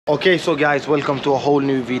Okay, so guys, welcome to a whole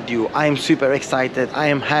new video. I am super excited. I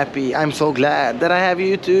am happy. I'm so glad that I have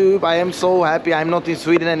YouTube. I am so happy. I'm not in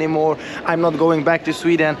Sweden anymore. I'm not going back to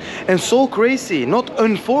Sweden. And so crazy, not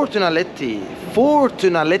unfortunately,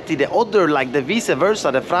 fortunately, the other, like the vice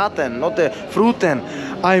versa, the Fraten, not the Fruten.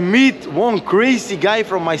 I meet one crazy guy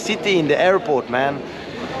from my city in the airport, man.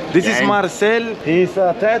 This is Marcel. He's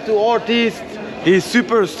a tattoo artist. He's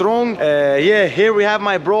super strong. Yeah, here we have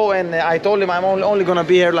my bro, and I told him I'm only gonna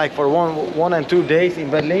be here like for one and 2 days in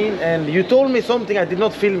Berlin. And you told me something, I did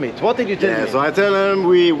not film it. What did you tell me? So I tell him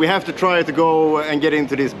we have to try to go and get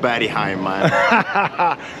into this Berghain, man.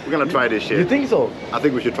 We're gonna try this shit. You think so? I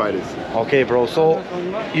think we should try this. Okay, bro. So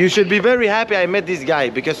you should be very happy I met this guy,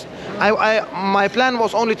 because my plan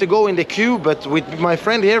was only to go in the queue, but with my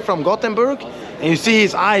friend here from Gothenburg, and you see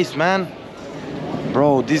his eyes, man.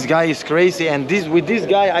 Bro, this guy is crazy, and with this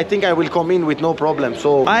guy I think I will come in with no problem.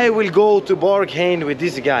 So I will go to Berghain with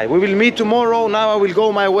this guy. We will meet tomorrow. Now I will go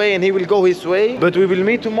my way and he will go his way, but we will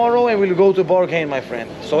meet tomorrow and we'll go to Berghain, my friend.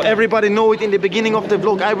 So everybody know it in the beginning of the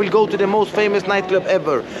vlog. I will go to the most famous nightclub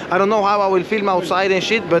ever. I don't know how I will film outside and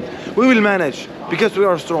shit, but we will manage because we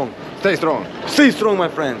are strong. Stay strong. Stay strong, my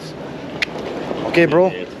friends. Okay, bro.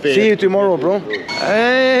 See you tomorrow, bro.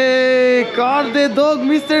 Hey, Carl the dog,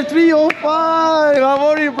 Mr. 305. How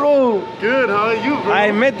are you, bro? Good, how are you, bro?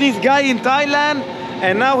 I met this guy in Thailand,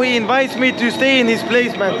 and now he invites me to stay in his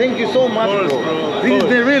place, man. Thank you so much, bro. This is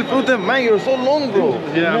the real Fruten, man. You're so long, bro.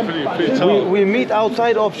 Yeah, I'm pretty tall. We meet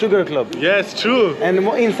outside of Sugar Club. Yeah, it's true. And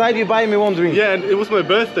inside you buy me one drink. Yeah, and it was my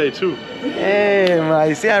birthday too. Hey, man,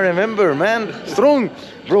 I remember, man. Strong.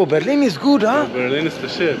 Bro, Berlin is good, huh? Yeah, Berlin is the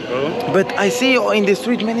shit, bro. But I see in the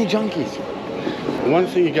street many junkies. One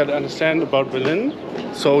thing you gotta understand about Berlin,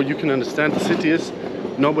 so you can understand the city, is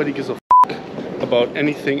nobody gives a about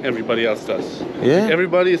anything everybody else does. Yeah.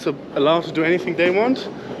 Everybody is allowed to do anything they want,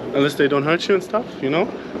 unless they don't hurt you and stuff, you know?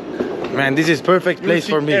 Man, this is perfect place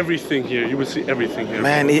for me. Everything here. You will see everything here.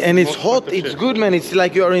 Man, and it's hot. It's good, man. It's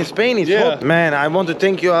like you are in Spain. It's hot. Man, I want to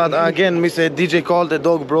thank you again, Mr. DJ Call the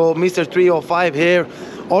Dog, bro. Mr. 305 here.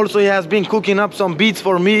 Also, he has been cooking up some beats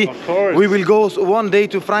for me. Of course. We will go one day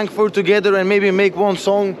to Frankfurt together and maybe make one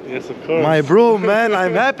song. Yes, of course. My bro, man,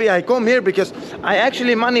 I'm happy I come here because I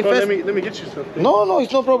actually manifest. Bro, let me get you something. No,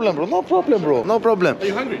 it's no problem, bro. No problem, bro. No problem. Are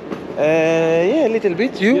you hungry? Yeah, a little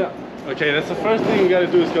bit. You? Yeah. Okay, that's the first thing we gotta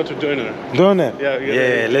do is go to Döner. Döner?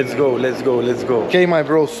 Yeah, let's go. Okay, my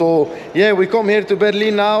bro, so yeah, we come here to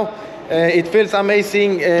Berlin now. It feels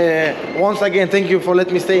amazing. Once again, thank you for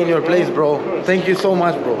letting me stay in your place, bro. Thank you so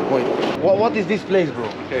much, bro. Wait, what is this place, bro?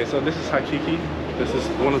 Okay, so this is Hakiki. This is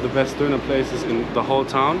one of the best Döner places in the whole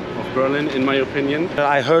town of Berlin, in my opinion.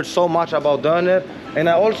 I heard so much about Döner, and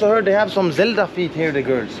I also heard they have some Zelda feet here, the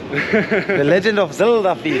girls. The legend of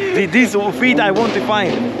Zelda feet. These feet I want to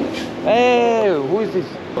find. Hey, who is this?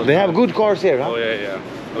 They have good cars here, huh? Oh yeah.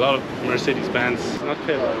 A lot of Mercedes-Benz. Not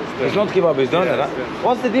kebab. It's not kebab, it's Döner, huh?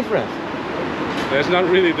 What's the difference? There's not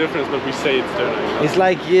really a difference, but we say it's Döner. It's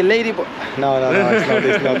like lady. No,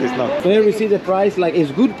 it's not. So here we see the price. Like,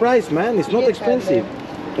 it's good price, man. It's not expensive.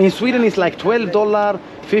 In Sweden, it's like $12,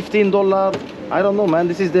 $15. I don't know, man.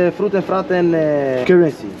 This is the Fruten Fraten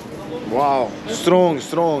currency. Wow, strong.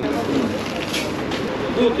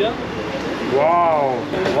 Good, yeah? Wow.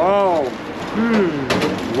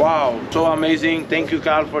 Wow, so amazing. Thank you,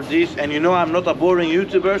 Carl, for this. And you know I'm not a boring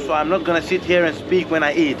YouTuber, so I'm not gonna sit here and speak when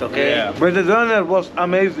I eat, okay? Yeah. But the Döner was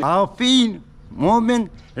amazing. A few moment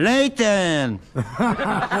later.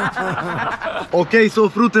 Okay, so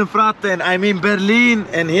Fruten Fraten, I'm in Berlin,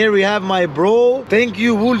 and here we have my bro. Thank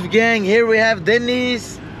you, Wolfgang. Here we have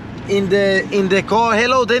Dennis in the car.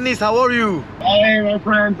 Hello, Dennis, how are you? Hey, my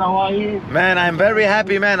friends, how are you? Man, I'm very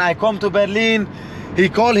happy, man. I come to Berlin. He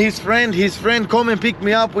called his friend come and pick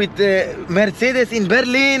me up with the Mercedes in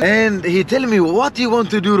Berlin, and he tell me, what you want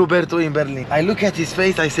to do, Roberto, in Berlin? I look at his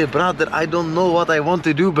face, I say, brother, I don't know what I want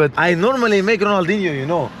to do, but I normally make Ronaldinho, you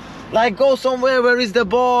know, like go somewhere where is the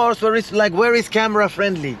bars, where is camera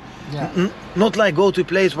friendly. Yeah. Not like go to a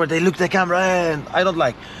place where they look the camera, and I don't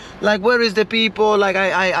like where is the people, like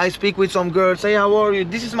I speak with some girls, say how are you?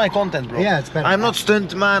 This is my content, bro. Yeah, it's better. I'm not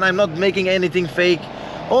stunt man, I'm not making anything fake.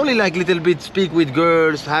 Only like little bit speak with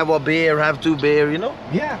girls, have a beer, have 2 beer, you know?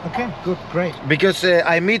 Yeah, okay, good, great. Because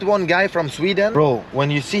I meet one guy from Sweden. Bro, when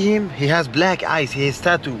you see him, he has black eyes, he has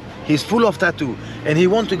tattoo. He's full of tattoo. And he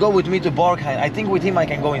wants to go with me to Berghain. I think with him I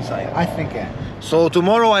can go inside. I think, yeah. So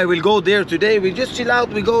tomorrow I will go there. Today we just chill out,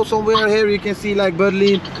 we go somewhere here, you can see like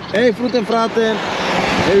Berlin. Hey, Fruten Fraten.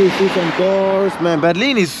 Here we see some cars. Man,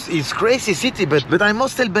 Berlin is crazy city, but I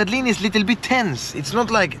must tell Berlin is little bit tense. It's not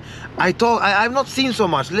like I've not seen so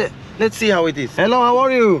much. Let's see how it is. Hello, how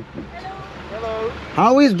are you? Hello.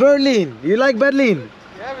 How is Berlin? You like Berlin?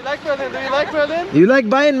 Yeah, we like Berlin. Do you like Berlin? You like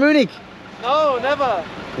Bayern Munich? No, never.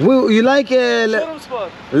 You like Chorumspor.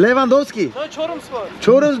 Lewandowski? No, Chorumspor.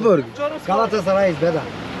 Chorumsburg? Galatasaray is better.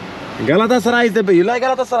 Galatasaray is the best. You like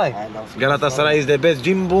Galatasaray? I love Galatasaray is the best.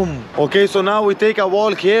 Jim Boom. Okay, so now we take a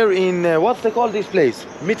walk here in what's they call this place?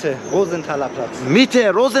 Mitte, Rosenthaler Platz.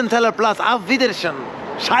 Mitte, Rosenthaler Platz. Auf Wiedersehen.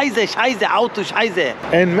 Scheiße, Scheiße, Auto, Scheiße.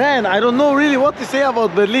 And man, I don't know really what to say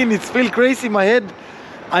about Berlin. It's still crazy in my head.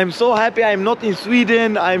 I'm so happy I'm not in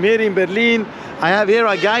Sweden. I'm here in Berlin. I have here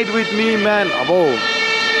a guide with me, man. Abo.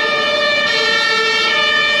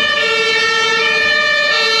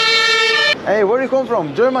 Hey, where you come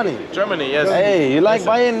from? Germany? Germany, yes. Hey, you like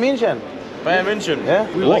Bayern München? Bayern München. Yeah?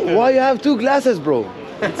 Why you have two glasses, bro?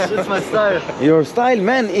 It's my style. Your style,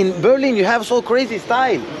 man. In Berlin, you have so crazy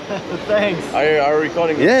style. Thanks. Are you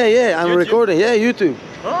recording? Yeah, I'm YouTube? recording. Yeah, YouTube.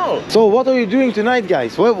 Oh. So what are you doing tonight,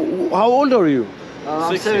 guys? How old are you?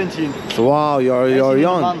 I'm 17. Wow, you're 18 in a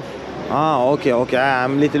young. month. Ah, okay.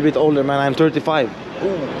 I'm a little bit older, man. I'm 35.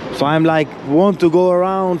 So I'm like, want to go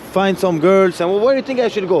around, find some girls. And where do you think I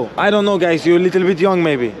should go? I don't know, guys. You're a little bit young,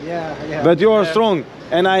 maybe. Yeah. But you are strong.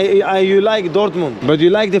 And you like Dortmund. But you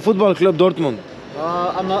like the football club Dortmund.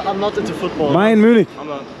 I'm not into football. Bayern Munich. I'm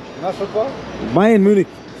not. Not football? Bayern Munich.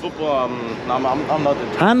 Football, I'm not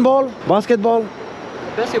into. Handball? Basketball?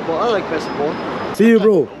 Basketball. I like basketball. See you,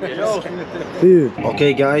 bro. See you.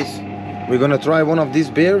 Okay, guys. We're gonna try one of this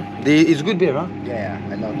beer. It's good beer, huh? Yeah,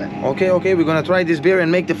 I love that. Okay, we're gonna try this beer and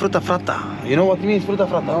make the Frutta Fratta. You know what means Frutta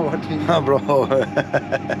Fratta? Oh, what do you mean? Ah, bro.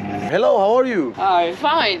 Hello, how are you? Hi.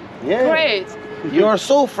 Fine. Yeah. Great. You are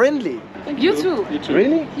so friendly. You too.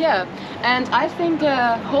 Really? Yeah. And I think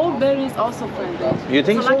whole berry is also friendly. You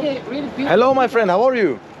think so? so? Like a really beautiful. Hello, my friend, how are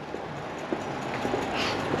you?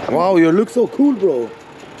 Wow, you look so cool, bro.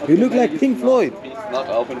 You look like Pink Floyd. It's not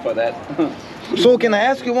open for that. So, can I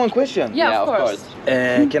ask you one question? Yeah, of course.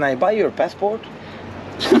 Can I buy your passport?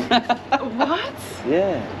 What?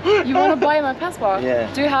 Yeah. You want to buy my passport?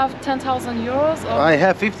 Yeah. Do you have 10,000 euros? Or? I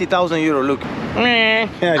have 50,000 euro, look.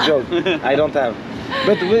 Yeah, joke. I don't have.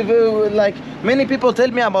 But like many people tell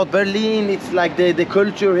me about Berlin, it's like the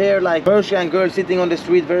culture here, like Persian girls sitting on the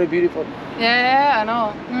street, very beautiful. Yeah, I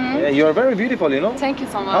know. Mhm. Yeah, you are very beautiful, you know? Thank you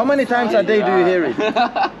so much. How many times a day do you hear it?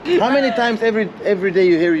 How many times every day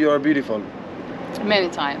you hear you are beautiful? Many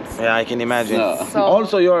times. Yeah, I can imagine. So-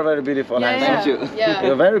 Also, you are very beautiful. Yeah, I'm yeah, yeah.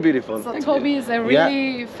 You're very beautiful. So Toby is a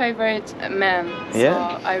really favorite man. So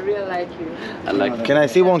Yeah. I really like you. I like Can I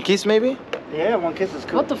see one kiss, maybe? Yeah, one kiss is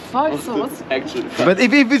cool. What the fuck? So what's? actually. But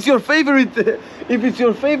if it's your favorite,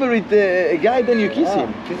 guy, then you kiss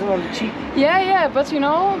him. Kiss him on the cheek. Yeah, but you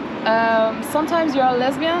know, sometimes you're a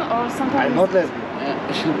lesbian or sometimes. I'm not lesbian.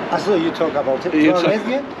 I saw you talk about it. You're a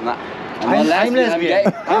lesbian? Nah, I'm lesbian. I'm gay.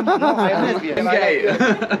 I'm lesbian. I'm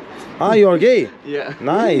gay. Ah, you're gay? Yeah.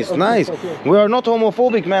 Nice. We are not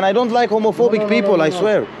homophobic, man. I don't like homophobic people, I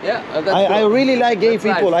swear. Yeah, that's I cool. really like gay That's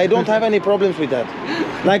people. nice. I don't have any problems with that.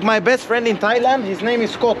 Like my best friend in Thailand, his name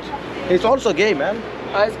is Scott. He's also gay, man.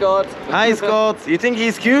 Hi, Scott. Hi, Scott. You think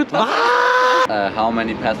he's cute? How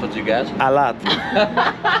many passports you get? A lot.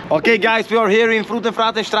 Okay, guys, we are here in Fruten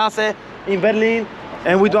Fraten Straße in Berlin.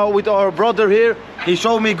 And with our brother here, he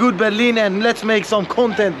showed me good Berlin, and let's make some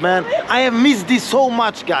content, man. I have missed this so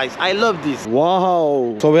much, guys. I love this.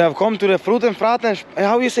 Wow. So we have come to the Fruten Fraten,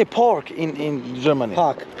 how you say park in Germany?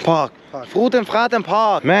 Park. Fruten Fraten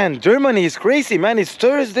Park. Man, Germany is crazy, man. It's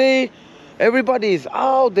Thursday. Everybody is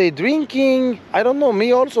out, they drinking. I don't know,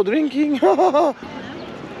 me also drinking.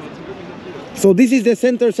 So this is the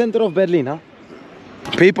center of Berlin, huh?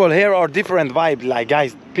 People here are different vibe, like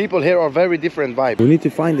guys, people here are very different vibe. We need to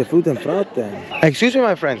find the Fruten Fraten. Excuse me,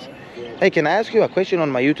 my friends. Hey, can I ask you a question on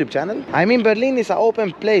my YouTube channel? I mean, Berlin is an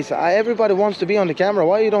open place. Everybody wants to be on the camera.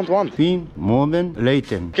 Why you don't want? 10 Moment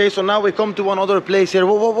later. Okay, so now we come to one other place here.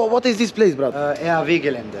 What is this place, bro?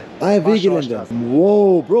 RAW-Gelände. Gelände.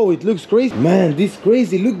 Whoa, bro, it looks crazy. Man, this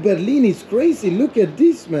crazy. Look, Berlin is crazy. Look at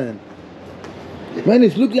this, man. Man,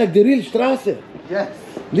 it looks like the real Straße. Yes.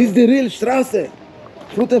 This is the real Straße.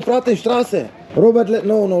 Fruten Fraten Straße. Robert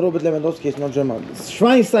Lewandowski is not German.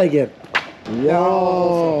 Schweinsteiger.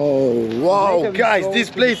 Wow, guys, this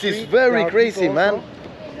place is very crazy, man.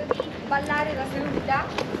 Ballare da seduta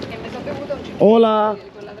che mi sono bevuto un Hola.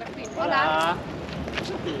 Hola.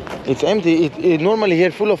 It's empty. It normally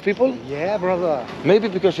here full of people. Yeah, brother. Maybe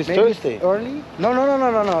because it's Thursday. Early? No.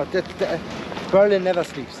 Berlin never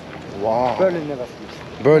sleeps. Wow. Berlin never sleeps.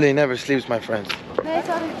 Berlin never sleeps, my friends.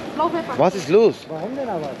 Was ist los?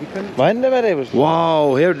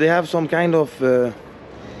 Wow, here they have some kind of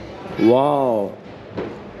wow.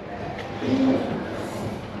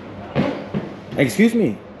 Excuse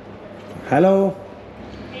me. Hello.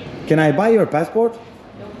 Can I buy your passport?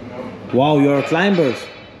 Wow, you're climbers.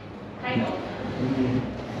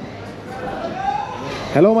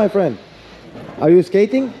 Hello, my friend. Are you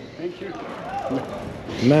skating? Thank you.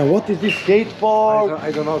 Man, what is this skate park?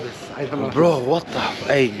 I don't know this. I don't know. Bro, what the?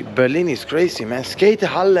 Hey, Berlin is crazy, man.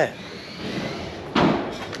 Skatehalle.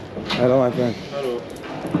 Hello, my friend. Hello.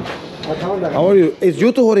 How are you? Is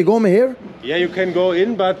Yuto Horigome here? Yeah, you can go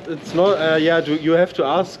in, but it's not. You have to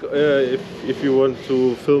ask if you want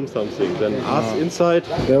to film something. Then ask inside.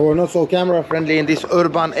 They were not so camera friendly in this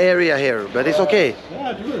urban area here, but it's okay.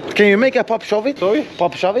 Yeah, do it. Can you make a pop shove it? Sorry?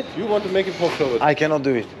 Pop shove it? You want to make a pop show? I cannot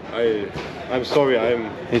do it. I'm sorry.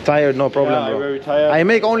 You're tired, no problem, Yeah, bro. I'm very tired. I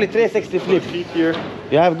make only 360 flip. Feet here.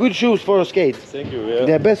 You have good shoes for skates. Thank you. Yeah.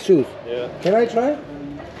 They're best shoes. Yeah. Can I try?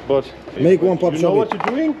 But Make one pop you shove know what it.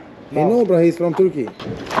 you're doing? I know, bro. He's from Turkey.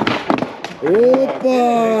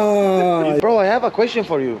 Opa! Bro, I have a question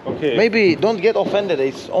for you. Okay. Maybe don't get offended.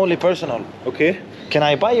 It's only personal. Okay. Can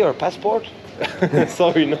I buy your passport?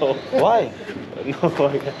 Sorry, no. Why? No,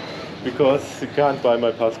 because you can't buy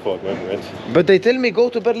my passport, my friend. But they tell me go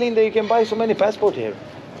to Berlin that you can buy so many passports here.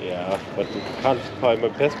 Yeah, but you can't buy my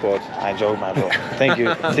passport. I joke, my bro. Thank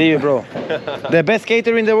you. See you, bro. The best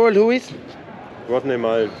skater in the world, who is? Rodney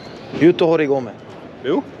Mullen. Yuto Horigome.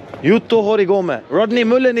 Who? Yuto Horigome. Rodney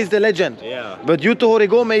Mullen is the legend. Yeah. But Yuto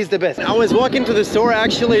Horigome is the best. I was walking to the store,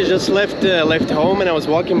 actually just left home, and I was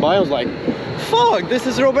walking by, I was like, fuck, this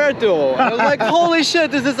is Roberto. I was like, holy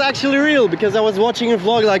shit, this is actually real, because I was watching a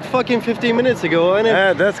vlog like fucking 15 minutes ago, and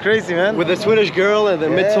Yeah, that's crazy, man. with a Swedish girl and the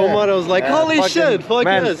Midsommar, I was like, holy shit, fuck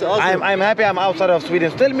man, yes, awesome. I'm happy I'm outside of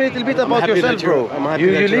Sweden. Tell me a little bit I'm about happy yourself, that you're- bro. I'm happy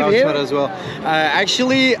you that you you're live here? outside as well.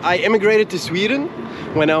 Actually, I immigrated to Sweden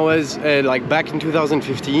when I was like back in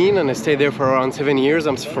 2015, and I stayed there for around 7 years.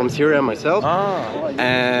 I'm from Syria myself,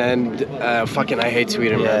 and fucking I hate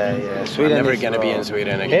Sweden, man. Yeah, Sweden I'm never is, gonna be in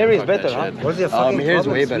Sweden again. Here is Fuck that better, huh? shit. What's your fucking Here is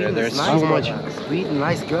problem? way Sweden better. is There's nice, so much. Sweden,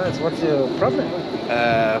 nice girls. What's your problem?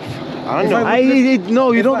 I don't know.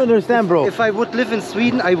 No, you don't understand, bro. If I would live in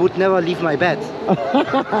Sweden, I would never leave my bed.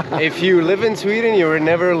 If you live in Sweden, you will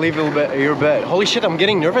never leave your bed. Holy shit, I'm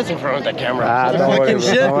getting nervous in front of that camera. Don't worry, Fucking bro,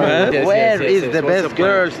 shit, don't worry. man. Yes, Where yes, is yes, the what's best plan?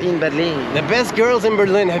 girls in Berlin? The best girls in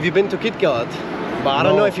Berlin. Have you been to KitKat? But I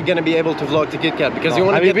don't know if you're gonna be able to vlog to KitKat because you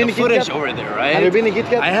want Have to you get been the to footage KitKat? over there, right? Have you been to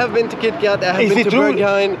KitKat? I have been to KitKat. I have Is been it to true?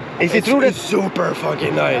 Berghain. Is it true It's super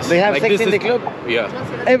fucking nice. They have Like, sex this in the is- club? Yeah.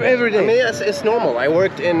 Every I day? mean, it's normal. I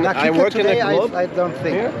worked in Now, I KitKat worked in today, a club. I don't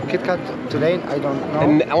think. KitKat today, I don't know.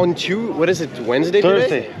 And on what is it, Wednesday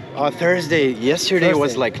Thursday. today? Thursday. Yesterday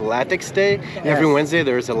was like latex day. Every Wednesday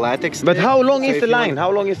there's a latex But day. how long So is if the you line? want-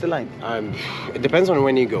 How long is the line? It depends on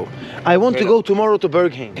when you go. I want to go tomorrow to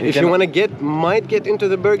Berghain. If you want to might get into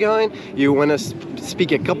the Berghain, you want to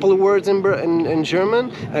speak a couple of words in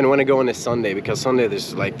German, and want to go on a Sunday, because Sunday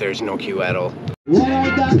there's no queue at all.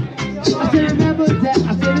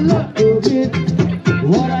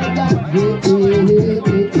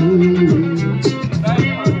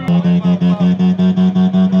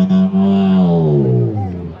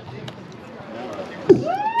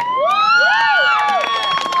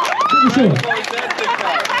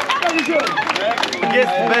 Yes,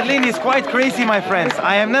 Berlin is quite crazy, my friends.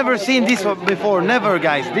 I have never seen this before, never,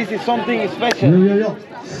 guys. This is something special.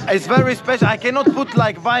 It's very special. I cannot put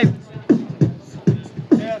like vibe.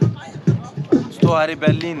 Står här i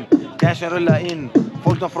Berlin, kanske rulla in.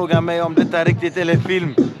 Folk de frågar mig om detta är riktigt eller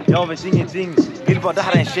film. Jag vet ingenting, vill bara det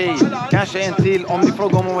här är en tjej. Kanske en till, om ni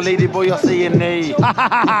frågar om Ladyboy, jag säger nej.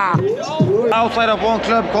 Outside of one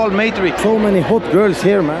club called Matrix. So many hot girls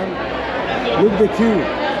here, man. Look the queue.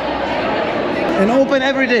 And open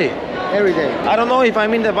every day. Every day. I don't know if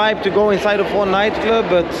I'm in the vibe to go inside of one nightclub,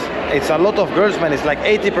 but it's a lot of girls, man. It's like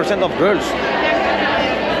 80% of girls.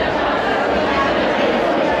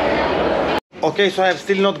 Okay, so I have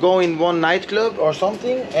still not go in one nightclub or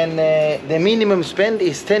something, and the minimum spend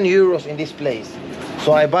is 10 euros in this place.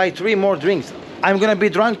 So I buy 3 more drinks. I'm gonna be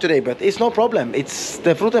drunk today, but it's no problem. It's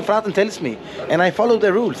the Fruten Fraten tells me, and I follow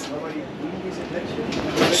the rules.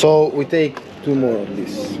 So we take 2 more of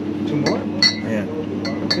this. 2 more? Yeah.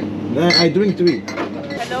 Then I drink 3.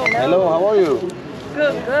 Hello. Hello, how are you?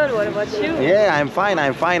 Good, good. What about you? Yeah, I'm fine.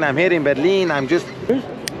 I'm here in Berlin. I'm just.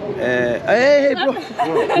 Hey, bro.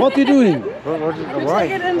 What are you doing? Why?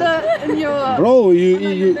 Take it in your. Bro,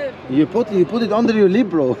 you put it under your lip,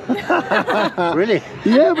 bro. Really?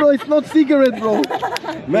 Yeah, bro. It's not cigarette, bro.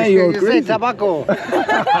 Man, you're you crazy. say tobacco.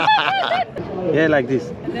 Yeah, like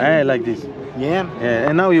this. Like this. Yeah. Yeah,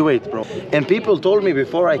 and now you wait, bro. And people told me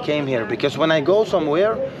before I came here, because when I go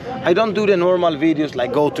somewhere, I don't do the normal videos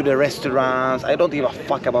like go to the restaurants. I don't give a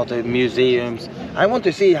fuck about the museums. I want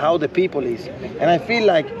to see how the people is. And I feel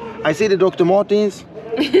like I see the Dr. Martins,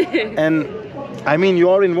 and I mean, you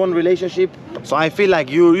are in one relationship, so I feel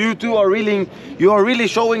like you two are really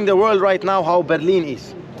showing the world right now how Berlin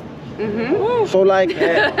is. So like,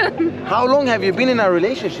 how long have you been in a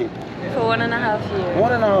relationship? For 1.5 years.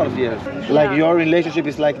 1.5 years. Like your relationship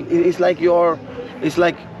is like, it's like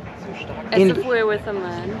As if we're with a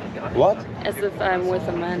man. What? As if I'm with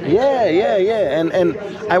a man. Yeah. And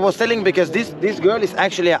I was telling, because this girl is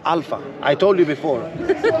actually an alpha. I told you before.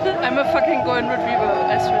 I'm a fucking golden retriever,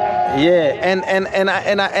 I swear. Yeah,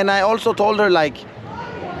 and I also told her, like,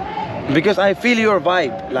 because I feel your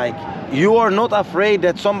vibe, like you are not afraid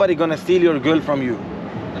that somebody gonna steal your girl from you,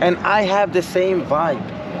 and I have the same vibe.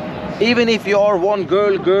 Even if you are one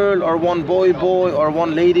girl, or one boy, or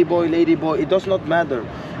one lady boy, it does not matter.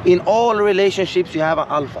 In all relationships, you have an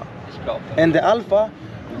alpha, and the alpha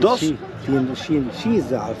does. She's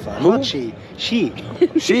the alpha, Who? not she. She,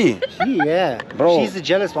 yeah. Bro. She's the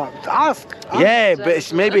jealous one. Ask. Yeah,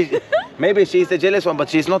 but maybe she's the jealous one, but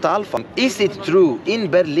she's not alpha. Is it true in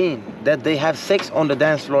Berlin that they have sex on the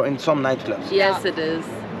dance floor in some nightclubs? Yes, it is.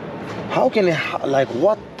 How can it, like,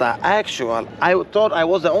 what the actual? I thought I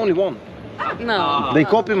was the only one. No. They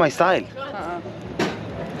copy my style.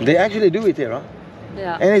 They actually do it here, huh?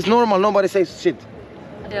 Yeah. And it's normal, nobody says shit.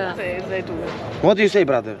 Yeah. They do it. What do you say,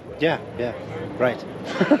 brother? Yeah, right.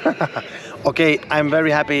 Okay, I'm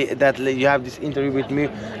very happy that you have this interview with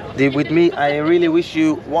me. I really wish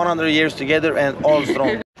you 100 years together and all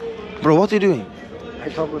strong. Bro, what are you doing? I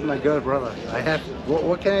talk with my girl, brother. I have.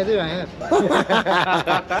 What can I do? I have.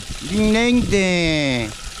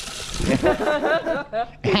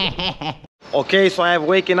 Okay, so I have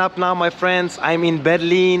waken up now, my friends. I'm in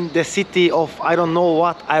Berlin, the city of I don't know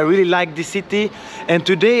what. I really like this city. And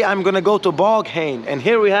today I'm gonna go to Berghain. And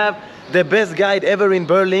here we have the best guide ever in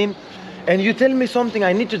Berlin. And you tell me something,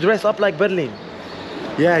 I need to dress up like Berlin.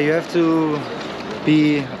 Yeah, you have to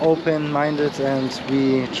be open-minded, and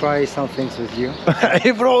we try some things with you.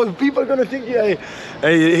 Hey bro, people are gonna think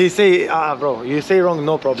he say, bro, you say wrong,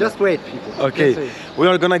 no problem. Just wait, people. Okay, Just wait. we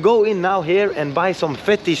are gonna go in now here and buy some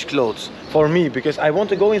fetish clothes for me, because I want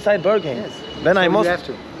to go inside Berghain. Yes. Then So I must. You have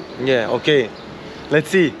to. Yeah, okay. Let's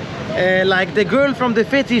see. Like the girl from the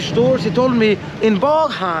fetish store, she told me in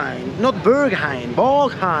Berghain, not Berghain,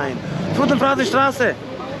 Berghain, Fruten Fraten Straße.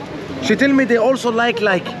 She told me they also like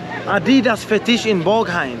Adidas fetish in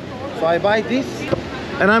Berghain. So I buy this,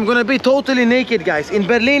 and I'm gonna be totally naked, guys. In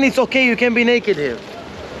Berlin, it's okay, you can be naked here.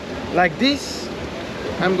 Like this.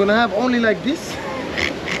 I'm gonna have only like this.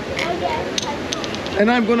 And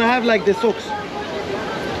I'm gonna have like the socks.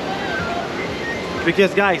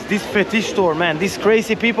 Because guys, this fetish store, man, these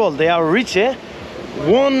crazy people, they are rich, eh?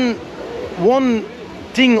 One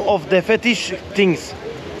thing of the fetish things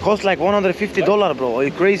costs like $150, bro. Are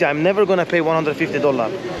you crazy? I'm never gonna pay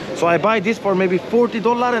 $150. So I buy this for maybe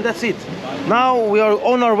 $40 and that's it. Now we are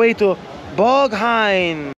on our way to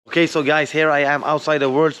Berghain. Okay, so guys, here I am outside the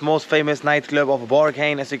world's most famous nightclub of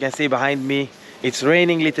Berghain. As you can see behind me, it's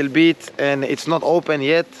raining a little bit and it's not open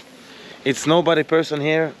yet. It's nobody person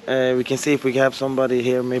here. We can see if we have somebody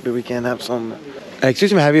here. Maybe we can have some.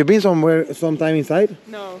 Excuse me, have you been sometime inside?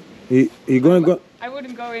 No. You gonna go? I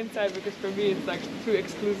wouldn't go inside because for me it's like too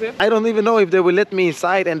exclusive. I don't even know if they will let me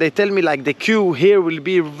inside, and they tell me like the queue here will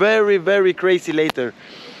be very, very crazy later.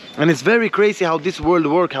 And it's very crazy how this world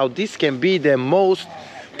works, how this can be the most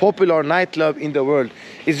popular nightclub in the world.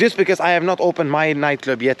 It's just because I have not opened my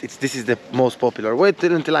nightclub yet. This is the most popular. Wait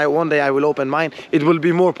until one day I will open mine. It will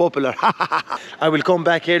be more popular. I will come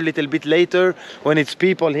back here a little bit later when it's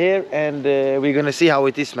people here, and we're gonna see how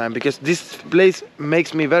it is, man, because this place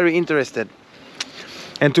makes me very interested.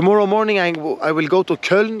 And tomorrow morning I will go to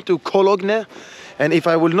Köln, to Cologne. And if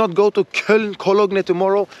I will not go to Köln, Cologne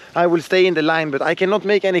tomorrow, I will stay in the line. But I cannot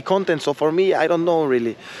make any content, so for me, I don't know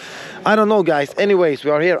really. I don't know, guys. Anyways,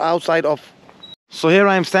 we are here outside of... So here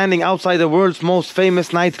I am standing outside the world's most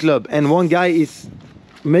famous nightclub. And one guy is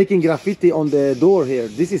making graffiti on the door here.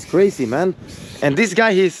 This is crazy, man. And this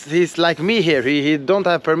guy, he's like me here. He don't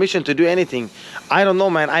have permission to do anything. I don't know,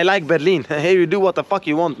 man. I like Berlin. Here you do what the fuck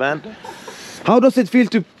you want, man. How does it feel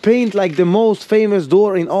to paint like the most famous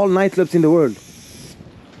door in all nightclubs in the world?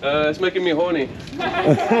 It's making me horny.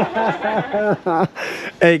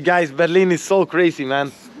 Hey guys, Berlin is so crazy,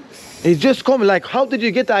 man. It's just come, like, how did you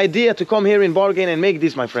get the idea to come here in Berghain and make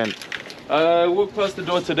this, my friend? I walked past the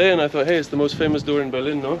door today and I thought, hey, it's the most famous door in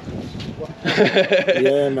Berlin, no?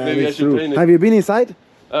 Yeah, man, Maybe it's I should true. paint it. Have you been inside?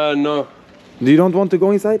 No. You don't want to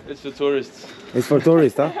go inside? It's for tourists. It's for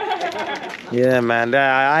tourists, huh? Yeah, man.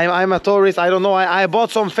 I'm a tourist. I don't know. I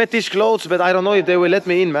bought some fetish clothes, but I don't know if they will let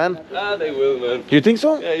me in, man. They will, man. You think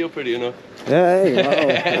so? Yeah, you're pretty enough. Yeah, hey,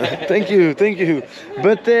 wow. Thank you, thank you.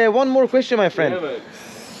 But one more question, my friend. Yeah, man.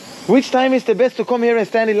 Which time is the best to come here and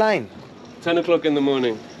stand in line? 10 o'clock in the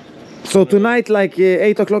morning. So tonight, like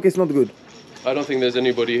 8 o'clock is not good? I don't think there's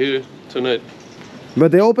anybody here tonight.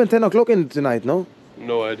 But they open 10 o'clock tonight, no?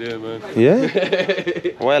 No idea, man. Yeah?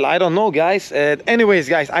 Well, I don't know, guys. Anyways,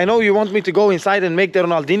 guys, I know you want me to go inside and make the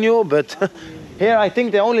Ronaldinho, but here I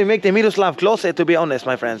think they only make the Miroslav Klose, to be honest,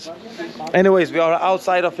 my friends. Anyways, we are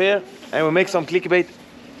outside of here and we make some clickbait.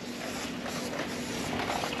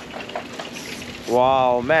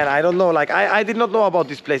 Wow, man, I don't know, like I did not know about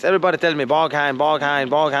this place. Everybody tell me Berghain, Berghain,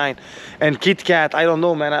 Berghain, and Kit Kat. I don't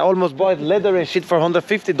know, man. I almost bought leather and shit for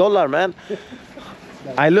 $150, man.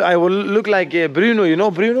 I will look like Bruno, you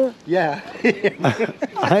know Bruno? Yeah.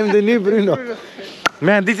 I'm the new Bruno.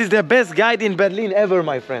 Man, this is the best guide in Berlin ever,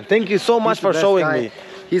 my friend. Thank you so much for showing me.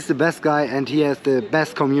 He's the best guy and he has the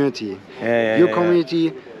best community. Yeah,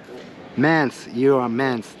 community, mans, you are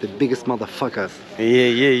mans, the biggest motherfuckers.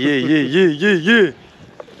 Yeah.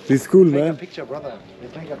 It's cool, man. Take a picture, brother.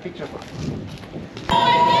 Let's make a picture.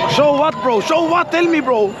 Show what, bro? Show what? Tell me,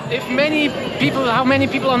 bro. If many people, how many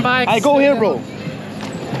people on bikes? I go here, bro.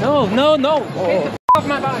 No. Oh. Get the f off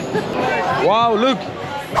my bike. Wow, look.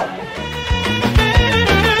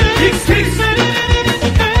 Peace.